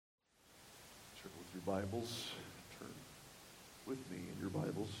your Bibles, turn with me in your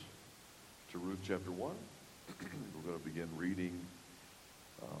Bibles to Ruth chapter 1. We're going to begin reading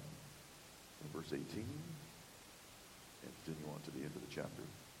in verse 18 and continue on to the end of the chapter.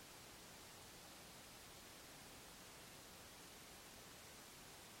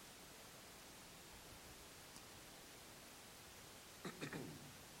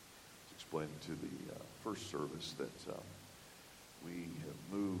 Explaining to the first service that we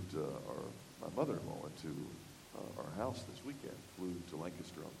have moved my mother-in-law into our house this weekend. Flew to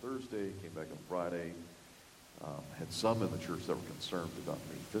Lancaster on Thursday, came back on Friday. Had some in the church that were concerned about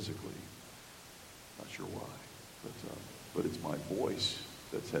me physically. Not sure why, but it's my voice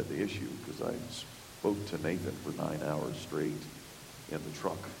that's had the issue, because I spoke to Nathan for 9 hours straight in the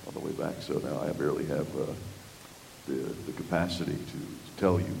truck on the way back. So now I barely have the capacity to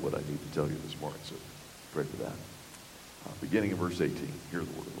tell you what I need to tell you this morning. So pray for that. Beginning in verse 18, hear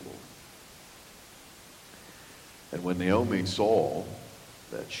the word of the Lord. And when Naomi saw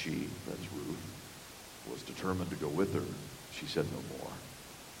that she, that's Ruth, was determined to go with her, she said no more.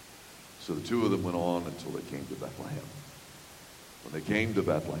 So the two of them went on until they came to Bethlehem. When they came to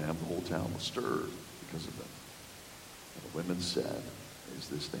Bethlehem, the whole town was stirred because of them. And the women said, "Is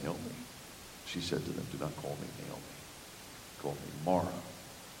this Naomi?" She said to them, "Do not call me Naomi. Call me Mara.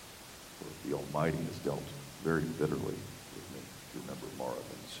 For the Almighty has dealt very bitterly with me." If you remember, Mara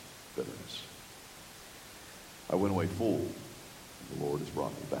means bitterness. "I went away full, and the Lord has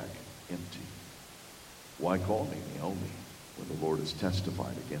brought me back empty. Why call me Naomi when the Lord has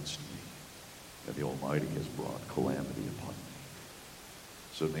testified against me, and the Almighty has brought calamity upon me?"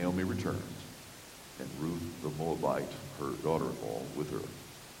 So Naomi returned, and Ruth the Moabite, her daughter-in-law, with her,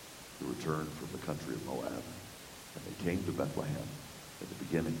 who returned from the country of Moab. And they came to Bethlehem at the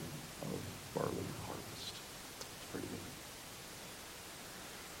beginning of barley harvest. Let's pray together.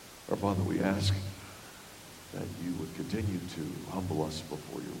 Our Father, we ask that you would continue to humble us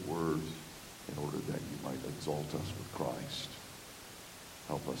before your word in order that you might exalt us with Christ.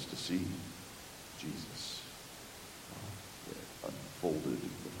 Help us to see Jesus unfolded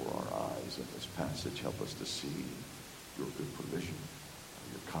before our eyes in this passage. Help us to see your good provision,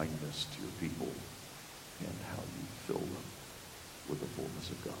 your kindness to your people, and how you fill them with the fullness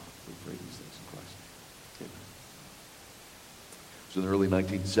of God. We pray these things in Christ's name. Amen. It was in the early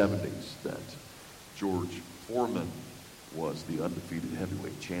 1970s that George Foreman was the undefeated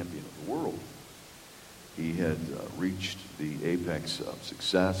heavyweight champion of the world. He had reached the apex of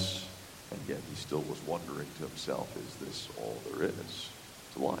success, and yet he still was wondering to himself, is this all there is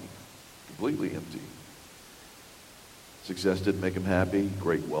to life? Completely empty. Success didn't make him happy.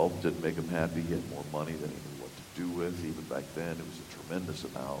 Great wealth didn't make him happy. He had more money than he knew what to do with. Even back then, it was a tremendous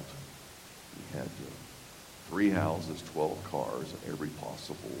amount. He had 3 houses, 12 cars, and every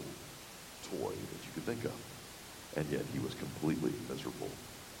possible toy that you could think of. And yet he was completely miserable.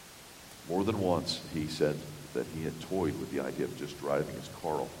 More than once, he said that he had toyed with the idea of just driving his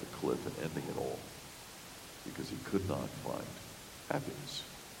car off the cliff and ending it all, because he could not find happiness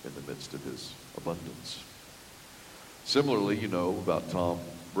in the midst of his abundance. Similarly, you know about Tom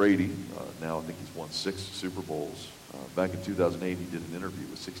Brady. Now I think he's won 6 Super Bowls. Back in 2008, he did an interview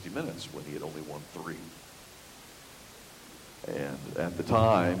with 60 Minutes when he had only won 3. And at the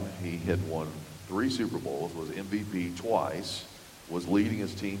time, he had won 3 Super Bowls, was MVP twice, was leading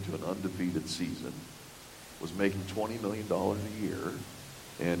his team to an undefeated season, was making $20 million a year,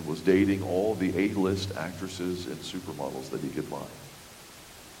 and was dating all the A-list actresses and supermodels that he could find.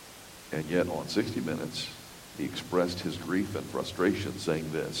 And yet on 60 Minutes, he expressed his grief and frustration,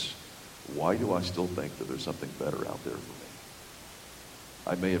 saying this: "Why do I still think that there's something better out there for me?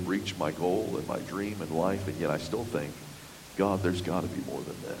 I may have reached my goal and my dream in life, and yet I still think, God, there's got to be more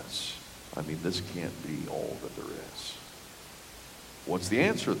than this. I mean, this can't be all that there is." "What's the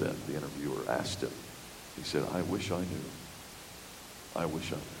answer then?" the interviewer asked him. He said, "I wish I knew. I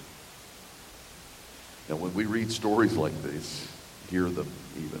wish I knew." Now, when we read stories like this, hear them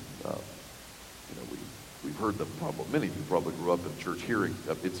even, we've heard them probably, many of you probably grew up in church hearing,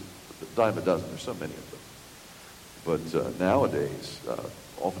 it's a dime a dozen, there's so many of them. But nowadays,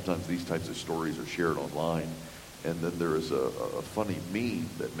 oftentimes these types of stories are shared online, and then there is a funny meme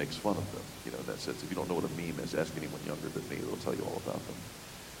that makes fun of them. You know, in that sense, if you don't know what a meme is, ask anyone younger than me, they'll tell you all about them.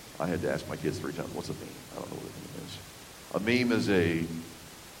 I had to ask my kids 3 times, what's a meme? I don't know what a meme is. A meme is a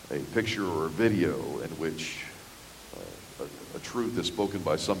picture or a video in which a truth is spoken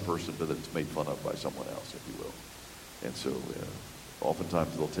by some person, but it's made fun of by someone else, if you will. And so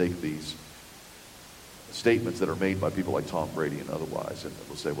oftentimes they'll take these statements that are made by people like Tom Brady and otherwise, and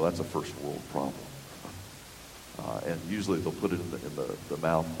they'll say, well, that's a first world problem. And usually they'll put it in the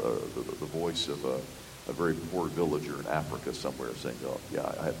mouth, the voice of a very poor villager in Africa somewhere saying, oh,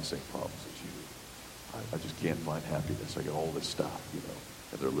 yeah, I have the same problems as you. I just can't find happiness. I got all this stuff,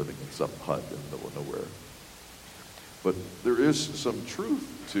 and they're living in some hut in the middle of nowhere. But there is some truth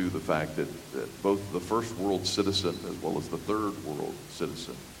to the fact that both the first world citizen as well as the third world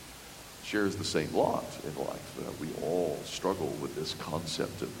citizen shares the same lot in life. We all struggle with this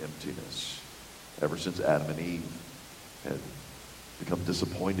concept of emptiness. Ever since Adam and Eve had become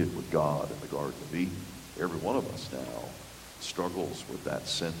disappointed with God in the Garden of Eden, every one of us now struggles with that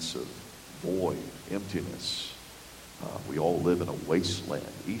sense of void, emptiness. We all live in a wasteland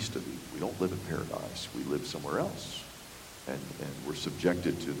east of Eden. We don't live in paradise. We live somewhere else. And we're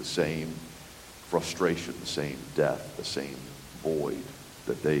subjected to the same frustration, the same death, the same void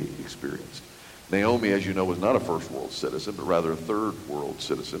that they experienced. Naomi, as you know, was not a first world citizen, but rather a third world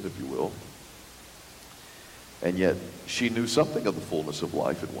citizen, if you will. And yet she knew something of the fullness of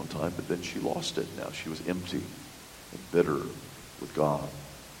life at one time, but then she lost it. Now she was empty and bitter with God.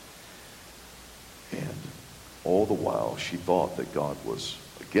 And all the while she thought that God was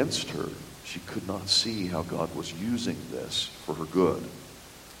against her. She could not see how God was using this for her good.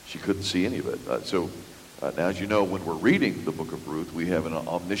 She couldn't see any of it. Now, as you know, when we're reading the book of Ruth, we have an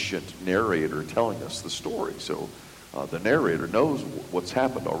omniscient narrator telling us the story. So the narrator knows what's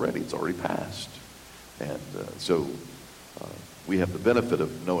happened already. It's already passed. And so we have the benefit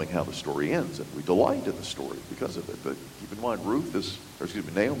of knowing how the story ends, and we delight in the story because of it. But keep in mind,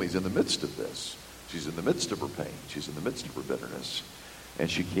 Naomi's in the midst of this. She's in the midst of her pain. She's in the midst of her bitterness. And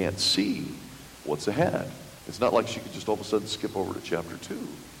she can't see what's ahead. It's not like she could just all of a sudden skip over to chapter 2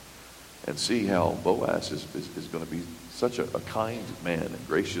 and see how Boaz is going to be such a kind man and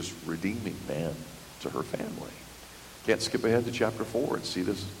gracious, redeeming man to her family. Can't skip ahead to chapter 4 and see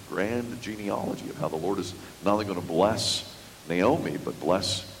this grand genealogy of how the Lord is not only going to bless Naomi, but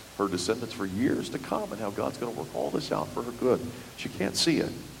bless her descendants for years to come, and how God's going to work all this out for her good. She can't see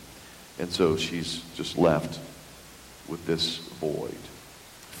it. And so she's just left with this void,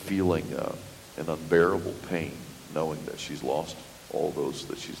 feeling an unbearable pain, knowing that she's lost all those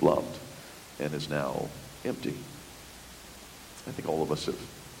that she's loved and is now empty. I think all of us have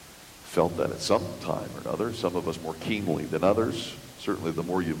felt that at some time or another, some of us more keenly than others. Certainly the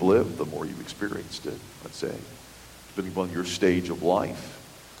more you've lived, the more you've experienced it, I'd say, depending upon your stage of life.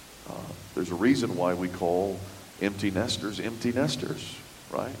 There's a reason why we call empty nesters,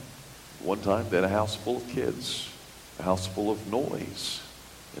 right? One time they had a house full of kids, a house full of noise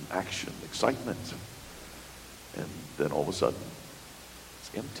and action, excitement. And then all of a sudden,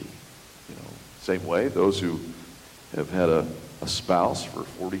 it's empty. Same way, those who have had a spouse for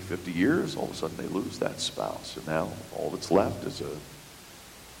 40, 50 years, all of a sudden they lose that spouse. And now all that's left is an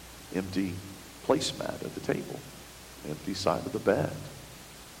empty placemat at the table, an empty side of the bed.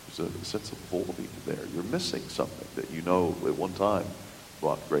 There's a sense of void there. You're missing something that you know at one time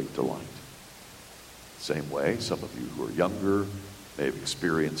brought great delight. Same way, some of you who are younger may have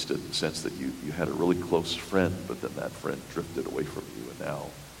experienced it in the sense that you had a really close friend, but then that friend drifted away from you, and now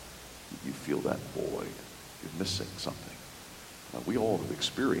you feel that void. You're missing something. We all have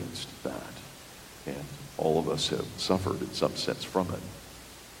experienced that, and all of us have suffered in some sense from it.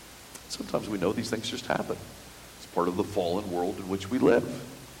 Sometimes we know these things just happen. It's part of the fallen world in which we live.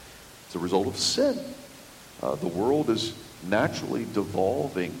 It's a result of sin. The world is naturally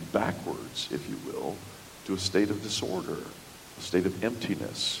devolving backwards, if you will, to a state of disorder, a state of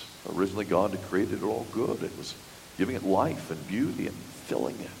emptiness. Originally, God had created it all good. It was giving it life and beauty and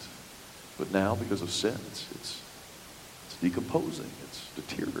filling it. But now, because of sin, it's decomposing, it's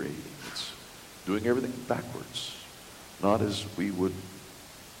deteriorating, it's doing everything backwards, not as we would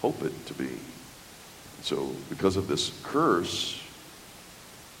hope it to be. And so, because of this curse,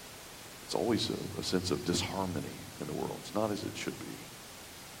 it's always a sense of disharmony in the world. It's not as it should be.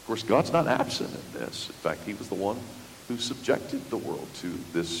 Of course, God's not absent in this. In fact, he was the one who subjected the world to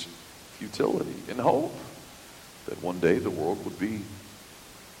this futility in hope that one day the world would be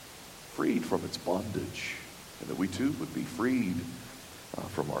freed from its bondage, and that we too would be freed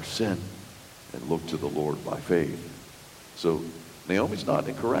from our sin and look to the Lord by faith. So Naomi's not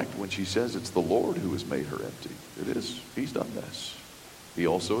incorrect when she says it's the Lord who has made her empty. It is. He's done this. He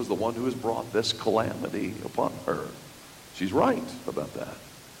also is the one who has brought this calamity upon her. She's right about that.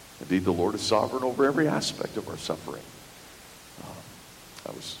 Indeed, the Lord is sovereign over every aspect of our suffering.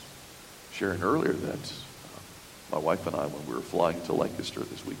 I was sharing earlier that my wife and I, when we were flying to Lancaster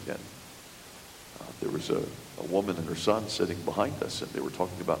this weekend, there was a woman and her son sitting behind us, and they were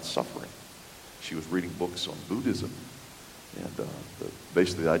talking about suffering. She was reading books on Buddhism, and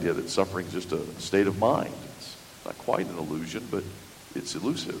basically the idea that suffering is just a state of mind. It's not quite an illusion, but it's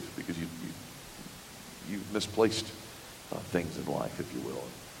elusive because you've misplaced things in life, if you will.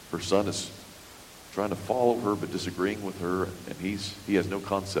 Her son is trying to follow her but disagreeing with her, and he has no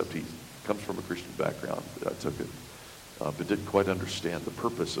concept. He comes from a Christian background, I took it, but didn't quite understand the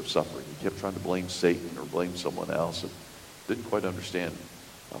purpose of suffering. He kept trying to blame Satan or blame someone else, and didn't quite understand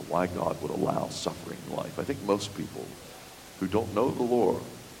why God would allow suffering in life. I think most people who don't know the Lord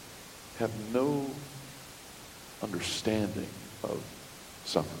have no understanding of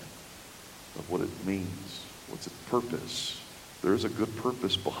suffering, of what it means, what's its purpose. There is a good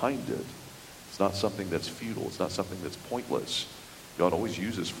purpose behind it. It's not something that's futile. It's not something that's pointless. God always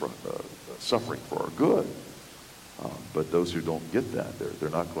uses suffering for our good. But those who don't get that, they're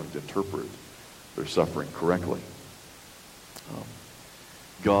not going to interpret their suffering correctly.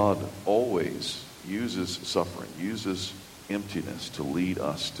 God always uses suffering, uses emptiness to lead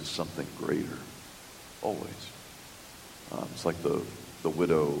us to something greater. Always. It's like the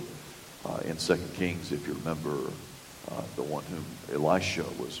widow in 2 Kings, if you remember, the one whom Elisha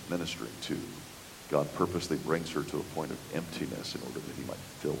was ministering to. God purposely brings her to a point of emptiness in order that he might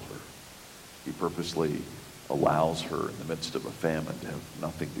fill her. He purposely allows her in the midst of a famine to have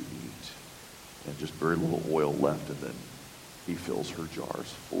nothing to eat and just very little oil left, and then he fills her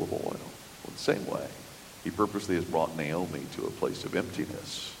jars full of oil. Well, the same way, he purposely has brought Naomi to a place of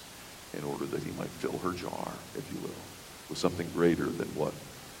emptiness in order that he might fill her jar, if you will, with something greater than what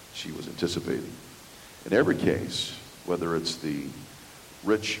she was anticipating. In every case, whether it's the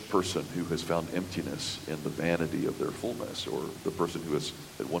rich person who has found emptiness in the vanity of their fullness, or the person who has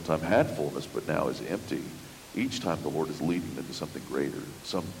at one time had fullness but now is empty, each time the Lord is leading them to something greater,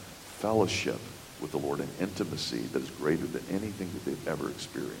 some fellowship with the Lord, an intimacy that is greater than anything that they've ever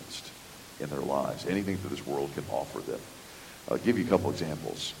experienced in their lives, anything that this world can offer them. I'll give you a couple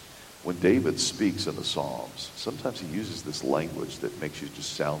examples. When David speaks in the Psalms, sometimes he uses this language that makes you it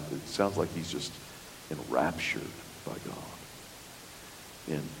sounds like he's just enraptured by God.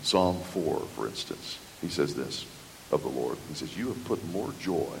 In Psalm 4, for instance, he says this of the Lord. He says, "You have put more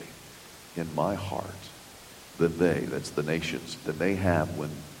joy in my heart than they," that's the nations, "than they have when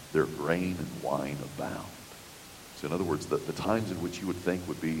their grain and wine abound." So in other words, the times in which you would think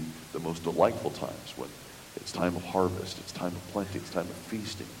would be the most delightful times, when it's time of harvest, it's time of plenty, it's time of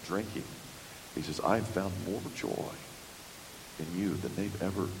feasting, drinking. He says, "I have found more joy in you than they've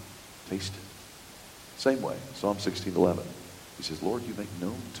ever tasted." Same way, Psalm 16:11. He says, "Lord, you make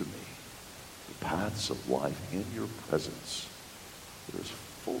known to me the paths of life. In your presence there is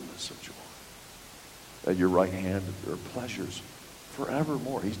fullness of joy. At your right hand there are pleasures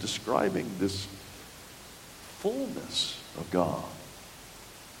forevermore." He's describing this fullness of God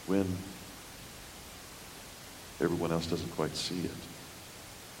when everyone else doesn't quite see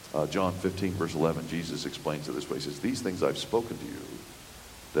it. John 15, verse 11, Jesus explains it this way. He says, "These things I've spoken to you,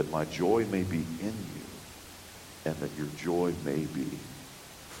 that my joy may be in you, and that your joy may be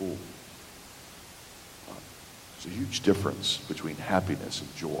full." There's a huge difference between happiness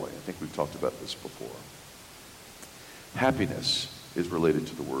and joy. I think we've talked about this before. Happiness is related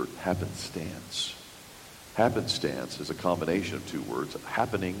to the word happenstance. Happenstance is a combination of two words,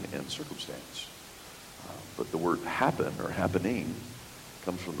 happening and circumstance. But the word happen or happening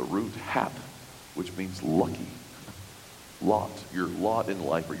comes from the root hap, which means lucky. Lot, your lot in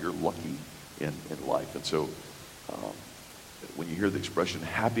life, or you're lucky in life. And so when you hear the expression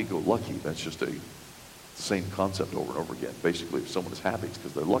happy-go-lucky, that's just the same concept over and over again. Basically, if someone is happy, it's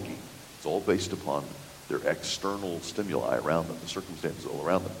because they're lucky. It's all based upon their external stimuli around them, the circumstances all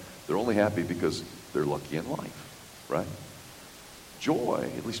around them. They're only happy because they're lucky in life, right?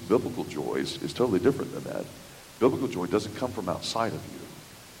 Joy, at least biblical joy, is totally different than that. Biblical joy doesn't come from outside of you.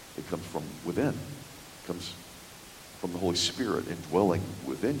 It comes from within. It comes from the Holy Spirit indwelling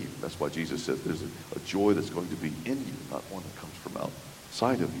within you. That's why Jesus said there's a joy that's going to be in you, not one that comes from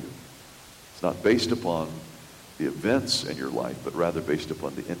outside of you. It's not based upon the events in your life, but rather based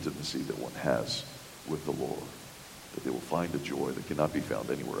upon the intimacy that one has with the Lord. That they will find a joy that cannot be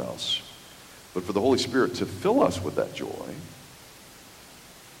found anywhere else. But for the Holy Spirit to fill us with that joy,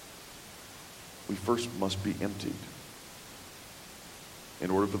 we first must be emptied.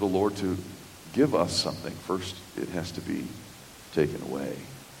 In order for the Lord to give us something, first it has to be taken away.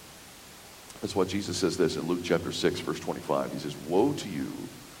 That's why Jesus says this in Luke chapter 6, verse 25. He says, "Woe to you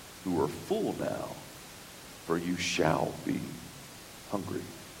who are full now, for you shall be hungry."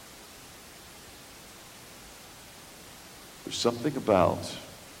 There's something about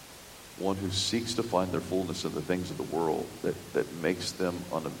one who seeks to find their fullness in the things of the world that makes them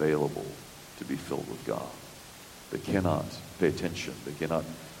unavailable to be filled with God. They cannot pay attention. They cannot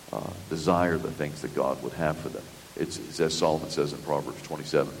desire the things that God would have for them. It's as Solomon says in Proverbs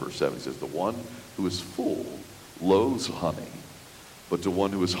 27, verse 7, he says, the one who is full loathes honey, but to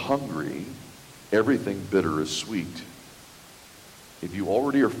one who is hungry, everything bitter is sweet. If you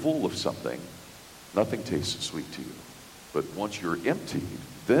already are full of something, nothing tastes sweet to you. But once you're emptied,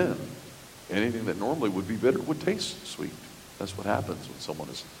 then anything that normally would be bitter would taste sweet. That's what happens when someone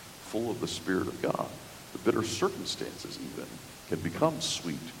is full of the Spirit of God. The bitter circumstances even can become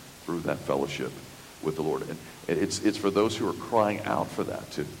sweet through that fellowship with the Lord. And it's for those who are crying out for that,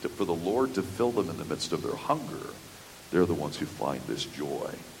 for the Lord to fill them in the midst of their hunger. They're the ones who find this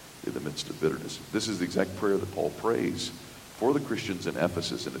joy in the midst of bitterness. This is the exact prayer that Paul prays for the Christians in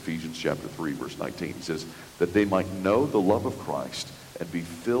Ephesus in Ephesians chapter 3, verse 19. He says, that they might know the love of Christ and be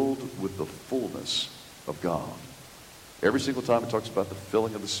filled with the fullness of God. Every single time it talks about the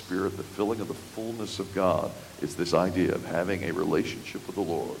filling of the Spirit, the filling of the fullness of God, it's this idea of having a relationship with the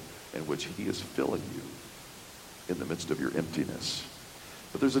Lord in which he is filling you in the midst of your emptiness.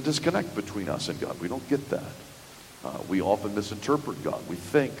 But there's a disconnect between us and God. We don't get that. We often misinterpret God. We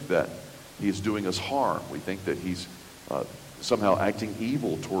think that he is doing us harm. We think that he's somehow acting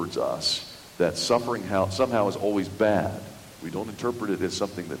evil towards us, that suffering somehow is always bad. We don't interpret it as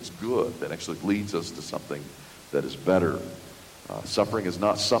something that's good, that actually leads us to something that is better. Suffering is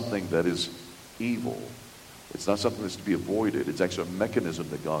not something that is evil. It's not something that's to be avoided. It's actually a mechanism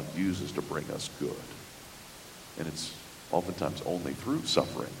that God uses to bring us good. And it's oftentimes only through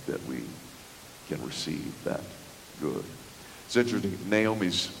suffering that we can receive that good. It's interesting,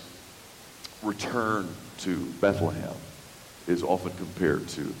 Naomi's return to Bethlehem is often compared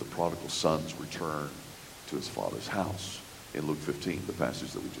to the prodigal son's return to his father's house in Luke 15, the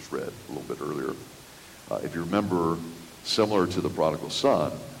passage that we just read a little bit earlier. If you remember, similar to the prodigal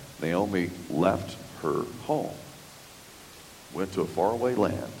son, Naomi left her home, went to a faraway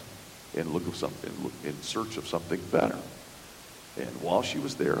land in search of something better. And while she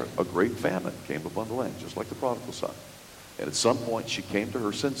was there, a great famine came upon the land, just like the prodigal son. And at some point, she came to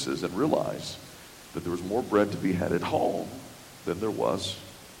her senses and realized that there was more bread to be had at home than there was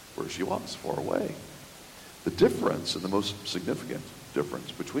where she was, far away. The difference, and the most significant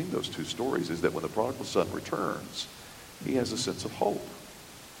difference between those two stories, is that when the prodigal son returns, he has a sense of hope.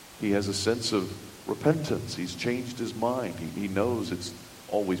 He has a sense of repentance. He's changed his mind. He knows it's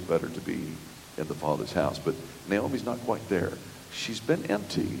always better to be in the Father's house. But Naomi's not quite there. She's been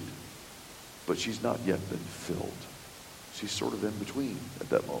emptied, but she's not yet been filled. She's sort of in between at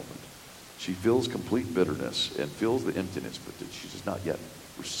that moment. She feels complete bitterness and feels the emptiness, but she does not yet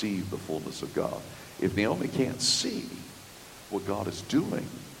receive the fullness of God. If Naomi can't see what God is doing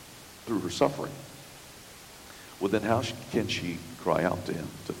through her suffering, well, then how can she cry out to him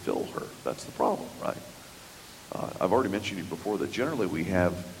to fill her? That's the problem, right? I've already mentioned to you before that generally we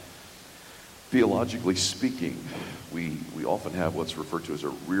have, theologically speaking, we often have what's referred to as a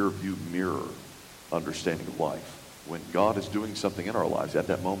rear view mirror understanding of life. When God is doing something in our lives, at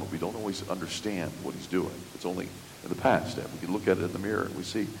that moment, we don't always understand what he's doing. It's only in the past that we can look at it in the mirror and we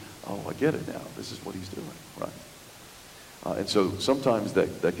see, oh, I get it now. This is what he's doing, right? And so sometimes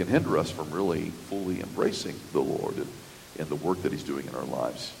that can hinder us from really fully embracing the Lord and the work that he's doing in our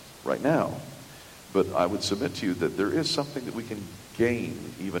lives right now. But I would submit to you that there is something that we can gain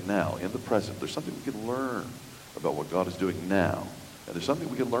even now, in the present. There's something we can learn about what God is doing now. And there's something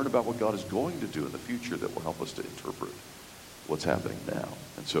we can learn about what God is going to do in the future that will help us to interpret what's happening now.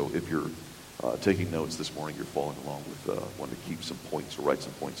 And so if you're taking notes this morning, you're following along with one to keep some points or write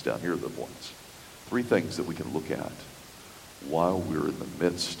some points down. Here are the points. 3 things that we can look at while we're in the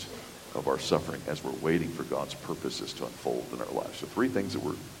midst of our suffering as we're waiting for God's purposes to unfold in our lives. So 3 things that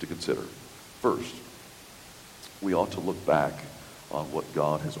we're to consider. First, we ought to look back on what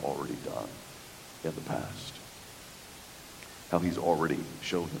God has already done in the past. How he's already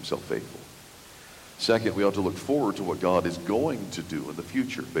shown himself faithful. Second, we ought to look forward to what God is going to do in the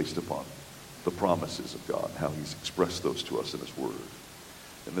future based upon the promises of God, how he's expressed those to us in his word.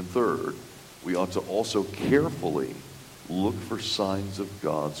 And then third, we ought to also carefully look for signs of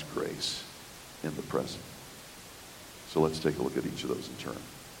God's grace in the present. So let's take a look at each of those in turn.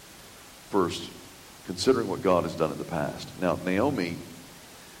 First, considering what God has done in the past. Now, Naomi,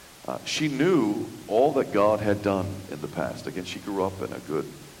 she knew all that God had done in the past. Again, she grew up in a good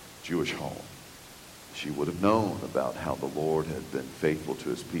Jewish home. She would have known about how the Lord had been faithful to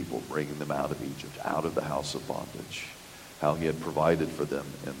his people, bringing them out of Egypt, out of the house of bondage, how he had provided for them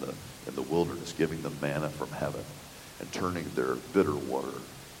in the wilderness, giving them manna from heaven and turning their bitter water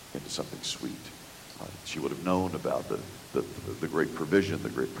into something sweet. She would have known about the great provision, the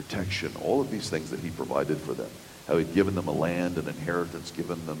great protection, all of these things that he provided for them. how he'd given them a land, an inheritance,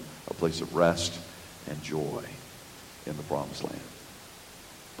 given them a place of rest and joy in the promised land.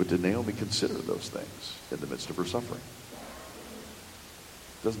 But did Naomi consider those things in the midst of her suffering?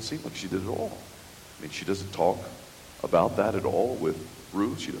 Doesn't seem like she did at all. I mean, she doesn't talk about that at all with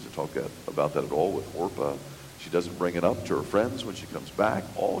Ruth. She doesn't talk about that at all with Orpah. She doesn't bring it up to her friends when she comes back.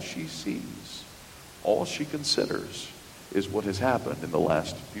 All she sees, all she considers is what has happened in the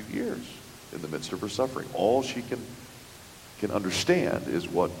last few years in the midst of her suffering. All she can understand is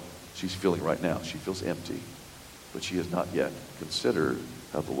what she's feeling right now. She feels empty, but she has not yet considered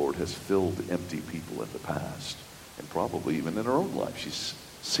how the Lord has filled empty people in the past, and probably even in her own life. She's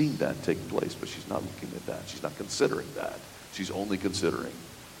seen that take place, but she's not looking at that. She's not considering that. She's only considering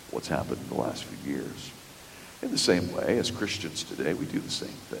what's happened in the last few years. In the same way, as Christians today, we do the same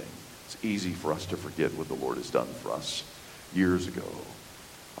thing. It's easy for us to forget what the Lord has done for us years ago,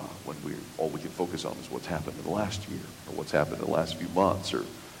 when all we can focus on is what's happened in the last year, or what's happened in the last few months,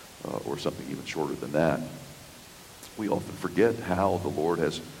 or something even shorter than that. We often forget how the Lord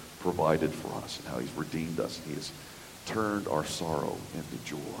has provided for us and how he's redeemed us, and he has turned our sorrow into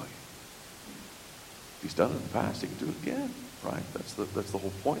joy. He's done it in the past, he can do it again, right? That's the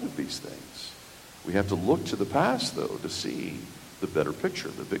whole point of these things. We have to look to the past, though, to see the better picture,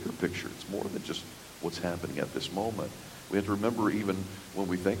 the bigger picture. It's more than just what's happening at this moment. We have to remember, even when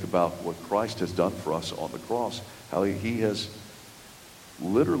we think about what Christ has done for us on the cross, how he has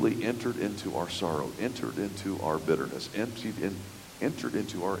literally entered into our sorrow, entered into our bitterness, entered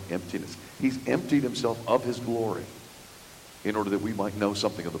into our emptiness. He's emptied himself of his glory in order that we might know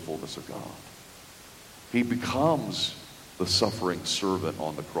something of the fullness of God. He becomes the suffering servant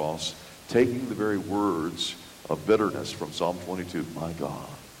on the cross, taking the very words of bitterness from Psalm 22, my God,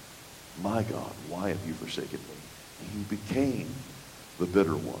 why have you forsaken me? He became the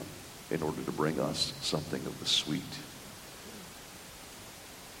bitter one in order to bring us something of the sweet.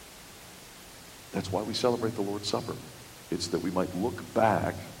 That's why we celebrate the Lord's Supper. It's that we might look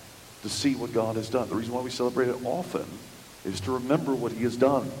back to see what God has done. The reason why we celebrate it often is to remember what he has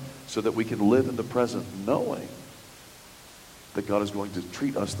done, so that we can live in the present knowing that God is going to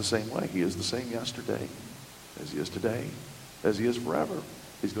treat us the same way. He is the same yesterday, as he is today, as he is forever.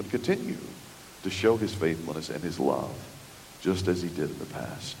 He's going to continue to show his faithfulness and his love, just as he did in the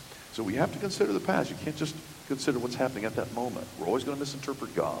past. So we have to consider the past. You can't just consider what's happening at that moment. We're always going to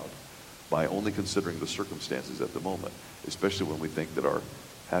misinterpret God by only considering the circumstances at the moment, especially when we think that our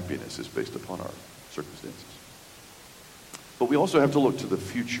happiness is based upon our circumstances. But we also have to look to the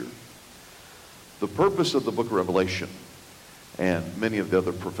future. The purpose of the book of Revelation and many of the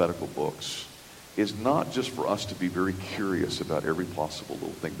other prophetical books is not just for us to be very curious about every possible little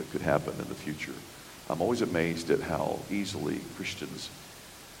thing that could happen in the future. I'm always amazed at how easily Christians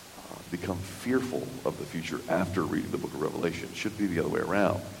become fearful of the future after reading the book of Revelation. It should be the other way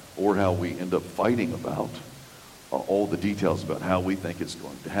around. Or how we end up fighting about all the details about how we think it's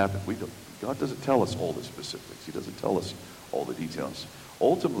going to happen. God doesn't tell us all the specifics. He doesn't tell us all the details.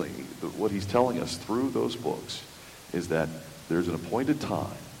 Ultimately, what he's telling us through those books is that there's an appointed time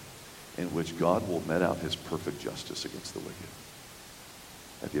in which God will met out his perfect justice against the wicked.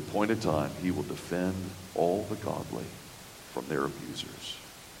 At the appointed time, he will defend all the godly from their abusers.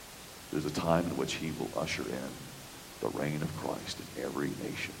 There's a time in which he will usher in the reign of Christ in every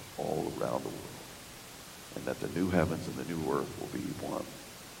nation all around the world. And that the new heavens and the new earth will be one.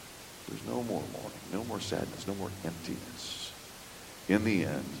 There's no more mourning, no more sadness, no more emptiness. In the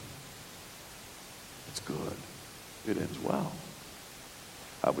end, it's good. It ends well.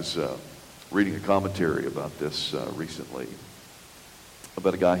 I was reading a commentary about this recently,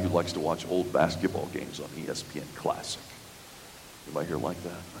 about a guy who likes to watch old basketball games on ESPN Classic. Anybody here like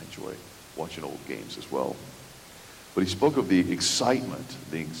that? I enjoy watching old games as well. But he spoke of the excitement,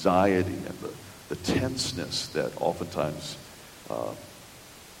 the anxiety, and the tenseness that oftentimes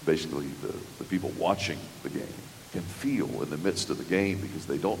basically the people watching the game can feel in the midst of the game, because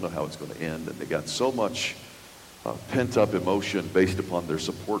they don't know how it's going to end, and they got so much pent-up emotion based upon their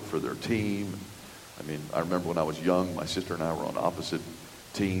support for their team. I mean, I remember when I was young, my sister and I were on opposite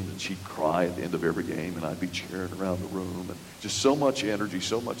teams, and she'd cry at the end of every game, and I'd be cheering around the room, and just so much energy,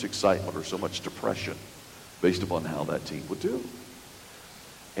 so much excitement, or so much depression based upon how that team would do.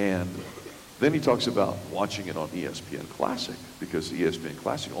 And then he talks about watching it on ESPN Classic, because ESPN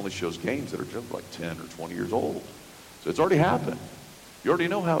Classic only shows games that are just like 10 or 20 years old. So it's already happened. You already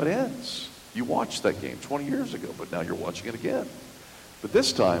know how it ends. You watched that game 20 years ago, but now you're watching it again. But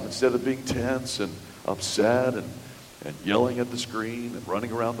this time, instead of being tense and upset and yelling at the screen and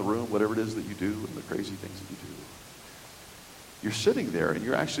running around the room, whatever it is that you do, and the crazy things that you do, you're sitting there and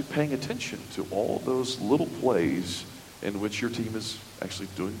you're actually paying attention to all those little plays in which your team is actually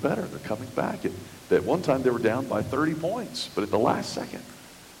doing better. They're coming back. At one time, they were down by 30 points, but at the last second,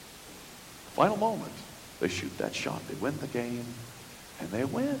 final moment, they shoot that shot. They win the game, and they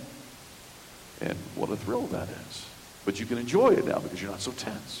win. And what a thrill that is. But you can enjoy it now because you're not so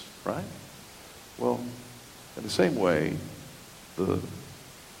tense, right? Well, in the same way,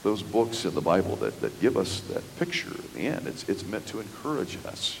 those books in the Bible that give us that picture in the end, it's meant to encourage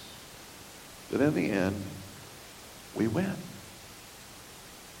us that in the end, we win.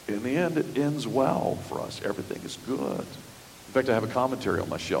 In the end, it ends well for us. Everything is good. In fact, I have a commentary on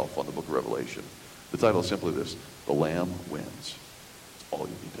my shelf on the book of Revelation. The title is simply this: The Lamb Wins. That's all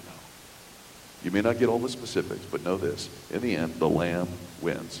you need to know. You may not get all the specifics, but know this: in the end, the Lamb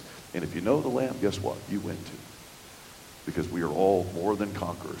wins. And if you know the Lamb, guess what? You win too. Because we are all more than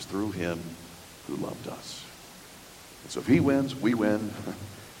conquerors through him who loved us. And so if he wins, we win.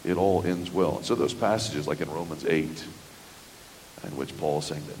 It all ends well. And so those passages like in Romans 8, in which Paul is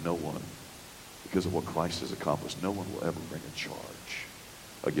saying that no one, because of what Christ has accomplished, no one will ever bring a charge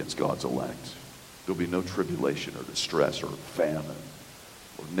against God's elect. There'll be no tribulation or distress or famine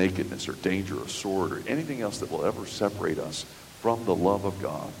or nakedness or danger or sword or anything else that will ever separate us from the love of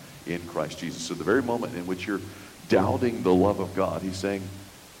God in Christ Jesus. So the very moment in which you're doubting the love of God, he's saying,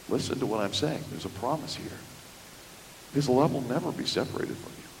 listen to what I'm saying. There's a promise here. His love will never be separated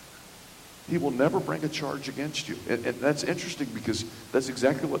from you. He will never bring a charge against you. And that's interesting because that's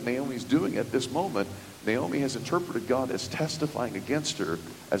exactly what Naomi's doing at this moment. Naomi has interpreted God as testifying against her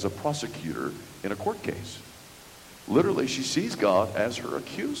as a prosecutor in a court case. Literally, she sees God as her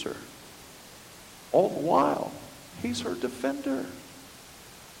accuser. All the while, he's her defender.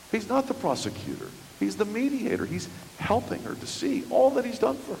 He's not the prosecutor. He's the mediator. He's helping her to see all that he's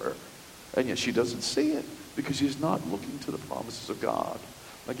done for her. And yet she doesn't see it because she's not looking to the promises of God.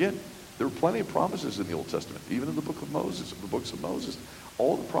 Again, there were plenty of promises in the Old Testament, even in the book of Moses, the books of Moses.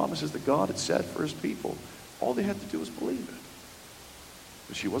 All the promises that God had said for his people, all they had to do was believe it.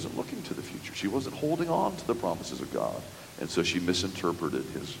 But she wasn't looking to the future. She wasn't holding on to the promises of God. And so she misinterpreted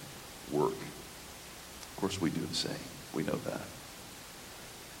his work. Of course, we do the same. We know that.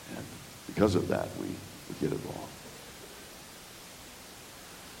 And because of that, we get it wrong.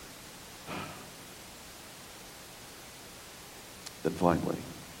 Then finally,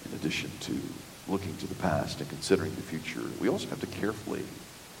 in addition to looking to the past and considering the future, we also have to carefully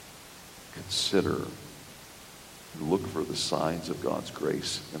consider and look for the signs of God's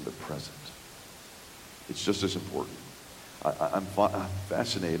grace in the present. It's just as important. I'm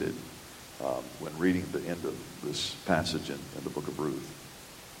fascinated when reading the end of this passage in the book of Ruth,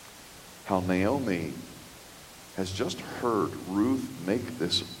 how Naomi has just heard Ruth make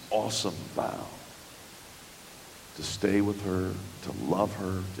this awesome vow to stay with her, to love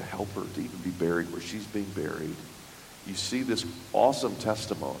her, to help her, to even be buried where she's being buried. You see this awesome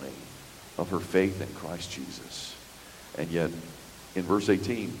testimony of her faith in Christ Jesus. And yet, in verse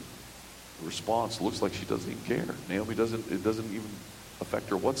 18, the response looks like she doesn't even care. Naomi it doesn't even affect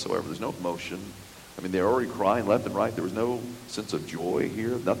her whatsoever. There's no emotion. I mean, they're already crying left and right. There was no sense of joy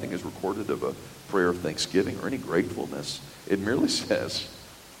here. Nothing is recorded of a prayer of thanksgiving or any gratefulness. It merely says,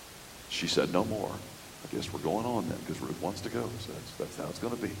 she said no more. I guess we're going on then because Ruth wants to go. So that's how it's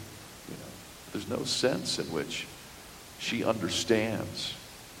going to be. You know, there's no sense in which she understands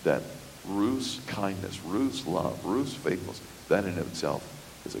that Ruth's kindness, Ruth's love, Ruth's faithfulness, that in itself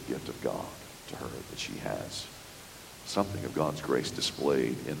is a gift of God to her, that she has something of God's grace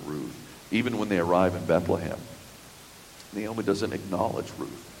displayed in Ruth. Even when they arrive in Bethlehem, Naomi doesn't acknowledge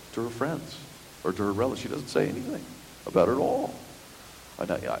Ruth to her friends or to her relatives. She doesn't say anything about it at all.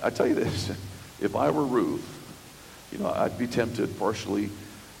 I tell you this, if I were Ruth, you know, I'd be tempted partially.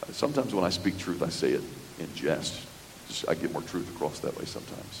 Sometimes when I speak truth, I say it in jest. I get more truth across that way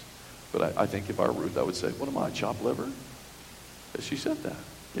sometimes. But I think if I were Ruth, I would say, what am I, chopped liver? She said that,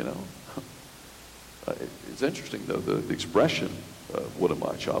 you know. It's interesting, though, the expression, what am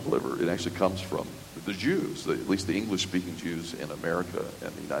I, chopped liver, it actually comes from the Jews, at least the English-speaking Jews in America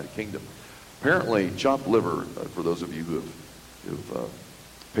and the United Kingdom. Apparently, chopped liver, for those of you who've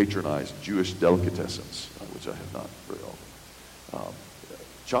patronized Jewish delicatessens, which I have not very often,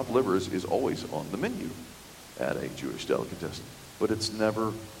 chopped liver is always on the menu at a Jewish delicatessen. But it's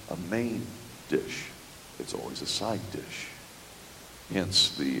never a main dish. It's always a side dish.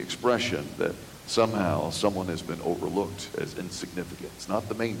 Hence the expression that somehow someone has been overlooked as insignificant. It's not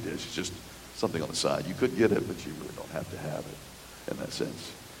the main dish. It's just something on the side. You could get it, but you really don't have to have it in that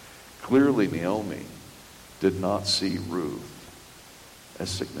sense. Clearly, Naomi did not see Ruth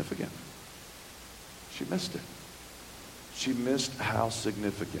as significant. She missed it. She missed how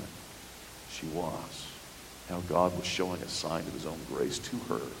significant she was, how God was showing a sign of his own grace to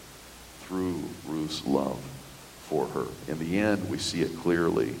her through Ruth's love for her. In the end, we see it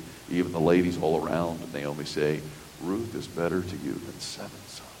clearly. Even the ladies all around Naomi say, Ruth is better to you than 7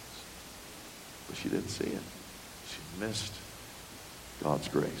 sons. But she didn't see it. She missed God's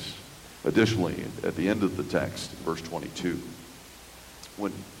grace. Additionally, at the end of the text, in verse 22,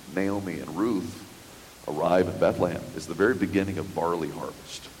 when Naomi and Ruth arrive in Bethlehem, is the very beginning of barley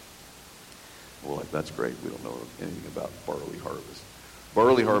harvest. Well, like, that's great. We don't know anything about barley harvest.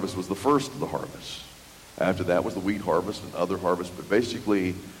 Barley harvest was the first of the harvests. After that was the wheat harvest and other harvests. But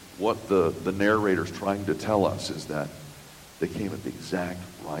basically, what the narrator's trying to tell us is that they came at the exact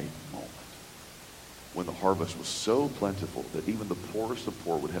right moment, when the harvest was so plentiful that even the poorest of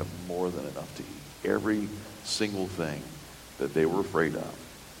poor would have more than enough to eat. Every single thing that they were afraid of,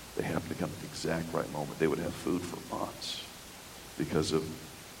 they happened to come at the exact right moment. They would have food for months because of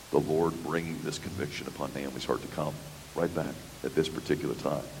the Lord bringing this conviction upon Naomi's heart to come right back at this particular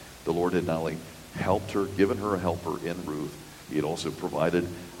time. The Lord had not only helped her, given her a helper in Ruth, he had also provided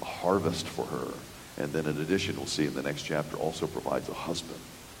a harvest for her. And then in addition, we'll see in the next chapter, also provides a husband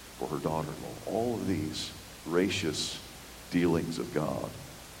for her daughter-in-law. All of these gracious dealings of God,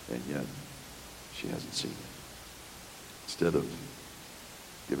 and yet she hasn't seen it. Instead of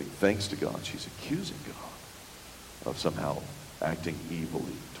giving thanks to God, she's accusing God of somehow acting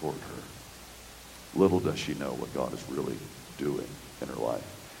evilly toward her. Little does she know what God is really doing in her life.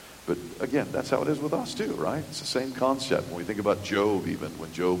 But again, that's how it is with us too, right? It's the same concept. When we think about Job, even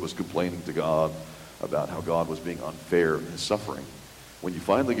when Job was complaining to God about how God was being unfair in his suffering, when you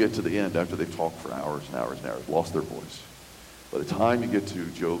finally get to the end, after they've talked for hours and hours and hours, lost their voice, by the time you get to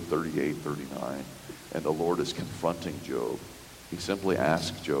Job 38, 39, and the Lord is confronting Job, he simply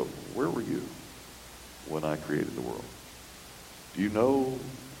asks Job, where were you when I created the world? Do you know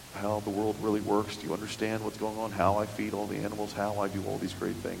how the world really works? Do you understand what's going on? How I feed all the animals? How I do all these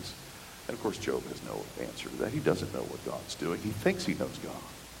great things? And of course, Job has no answer to that. He doesn't know what God's doing. He thinks he knows God.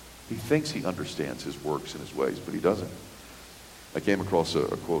 He thinks he understands his works and his ways, but he doesn't. I came across a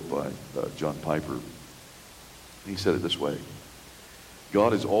quote by John Piper. He said it this way: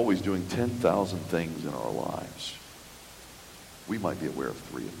 God is always doing 10,000 things in our lives. We might be aware of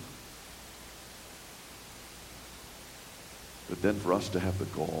 3 of them. But then for us to have the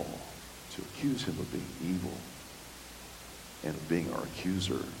gall to accuse him of being evil and of being our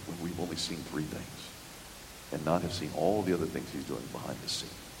accuser when we've only seen 3 things and not have seen all the other things he's doing behind the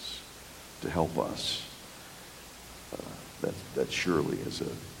scenes to help us, that surely is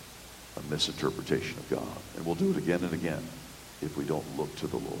a misinterpretation of God. And we'll do it again and again if we don't look to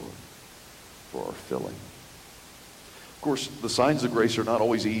the Lord for our filling. Of course, the signs of grace are not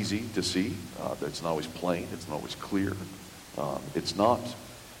always easy to see. It's not always plain. It's not always clear. It's not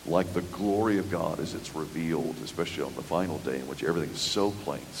like the glory of God as it's revealed, especially on the final day in which everything is so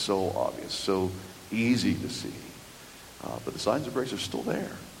plain, so obvious, so easy to see. But the signs of grace are still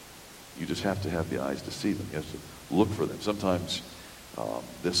there. You just have to have the eyes to see them. You have to look for them. Sometimes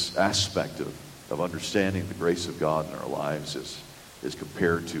this aspect of understanding the grace of God in our lives is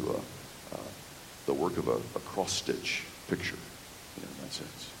compared to the work of a cross-stitch picture, in that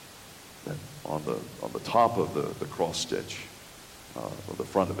sense. That on the top of the cross stitch, or the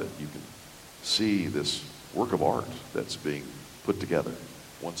front of it, you can see this work of art that's being put together,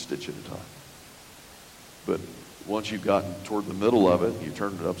 one stitch at a time. But once you've gotten toward the middle of it, you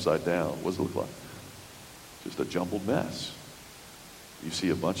turn it upside down. What does it look like? Just a jumbled mess. You see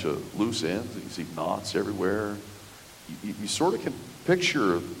a bunch of loose ends, and you see knots everywhere. You sort of can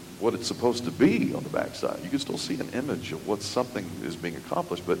picture what it's supposed to be on the backside. You can still see an image of what something is being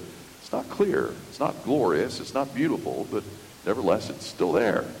accomplished, but it's not clear. It's not glorious. It's not beautiful, but nevertheless, it's still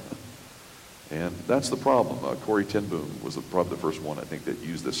there. And that's the problem. Corrie ten Boom was probably the first one, I think, that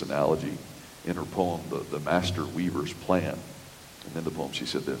used this analogy in her poem, The Master Weaver's Plan. And in the poem, she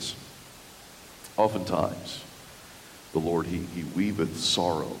said this: oftentimes, the Lord, he weaveth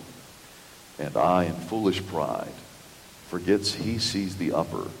sorrow, and I, in foolish pride, forgets he sees the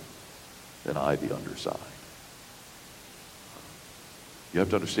upper, and I the underside. You have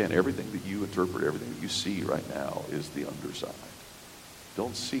to understand, everything that you interpret, everything that you see right now is the underside. You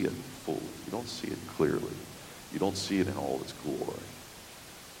don't see it fully. You don't see it clearly. You don't see it in all its glory.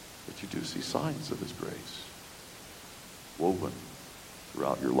 But you do see signs of his grace woven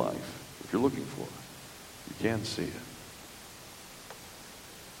throughout your life. If you're looking for it, you can see it.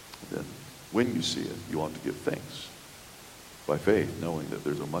 And then when you see it, you ought to give thanks by faith, knowing that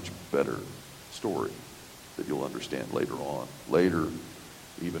there's a much better story that you'll understand later on. Later,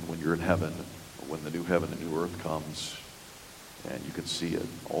 even when you're in heaven, or when the new heaven and new earth comes, And you can see it,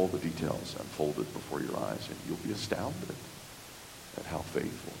 all the details unfolded before your eyes, and you'll be astounded at how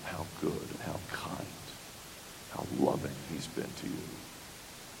faithful, how good, and how kind, how loving he's been to you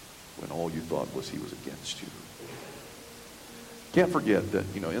when all you thought was he was against you. Can't forget that,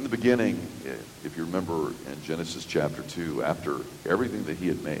 in the beginning, if you remember in Genesis chapter 2, after everything that he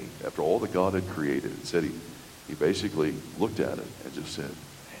had made, after all that God had created, it said he basically looked at it and just said,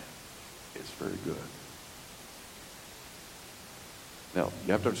 man, it's very good. Now,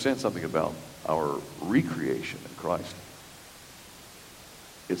 you have to understand something about our recreation in Christ.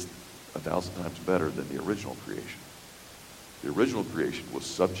 It's 1,000 times better than the original creation. The original creation was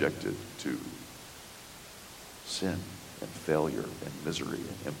subjected to sin and failure and misery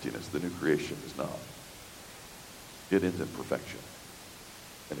and emptiness. The new creation is not. It ends in perfection,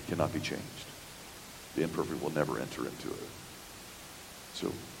 and it cannot be changed. The imperfect will never enter into it.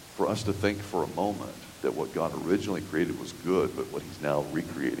 So for us to think for a moment that what God originally created was good, but what he's now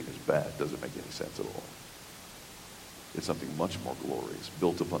recreating is bad, doesn't make any sense at all. It's something much more glorious,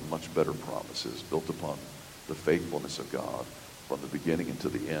 built upon much better promises, built upon the faithfulness of God. From the beginning and to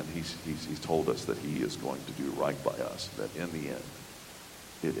the end, he's told us that he is going to do right by us, that in the end,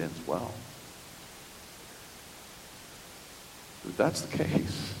 it ends well. If that's the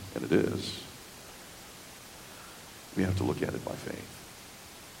case, and it is, we have to look at it by faith.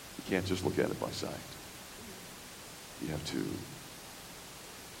 You can't just look at it by sight. You have to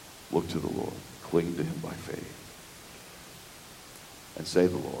look to the Lord, cling to him by faith, and say to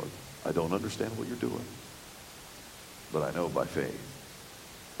the Lord, I don't understand what you're doing, but I know by faith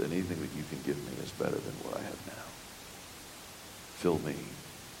that anything that you can give me is better than what I have now. Fill me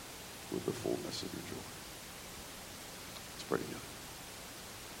with the fullness of your joy. It's pretty good.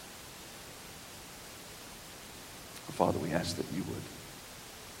 Father, we ask that you would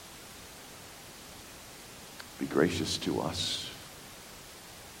be gracious to us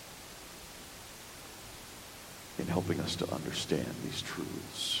in helping us to understand these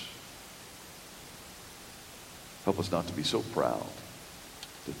truths. Help us not to be so proud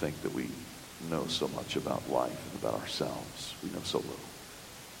to think that we know so much about life and about ourselves. We know so little.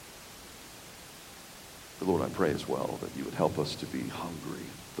 But Lord, I pray as well that you would help us to be hungry,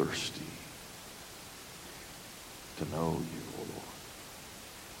 thirsty, to know you, O Lord,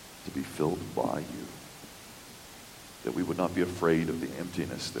 to be filled by you, that we would not be afraid of the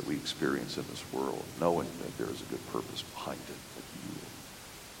emptiness that we experience in this world, knowing that there is a good purpose behind it, that you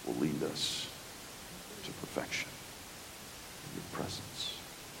will lead us to perfection in your presence.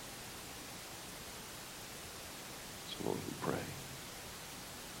 So Lord, we pray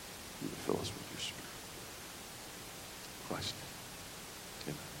you would fill us with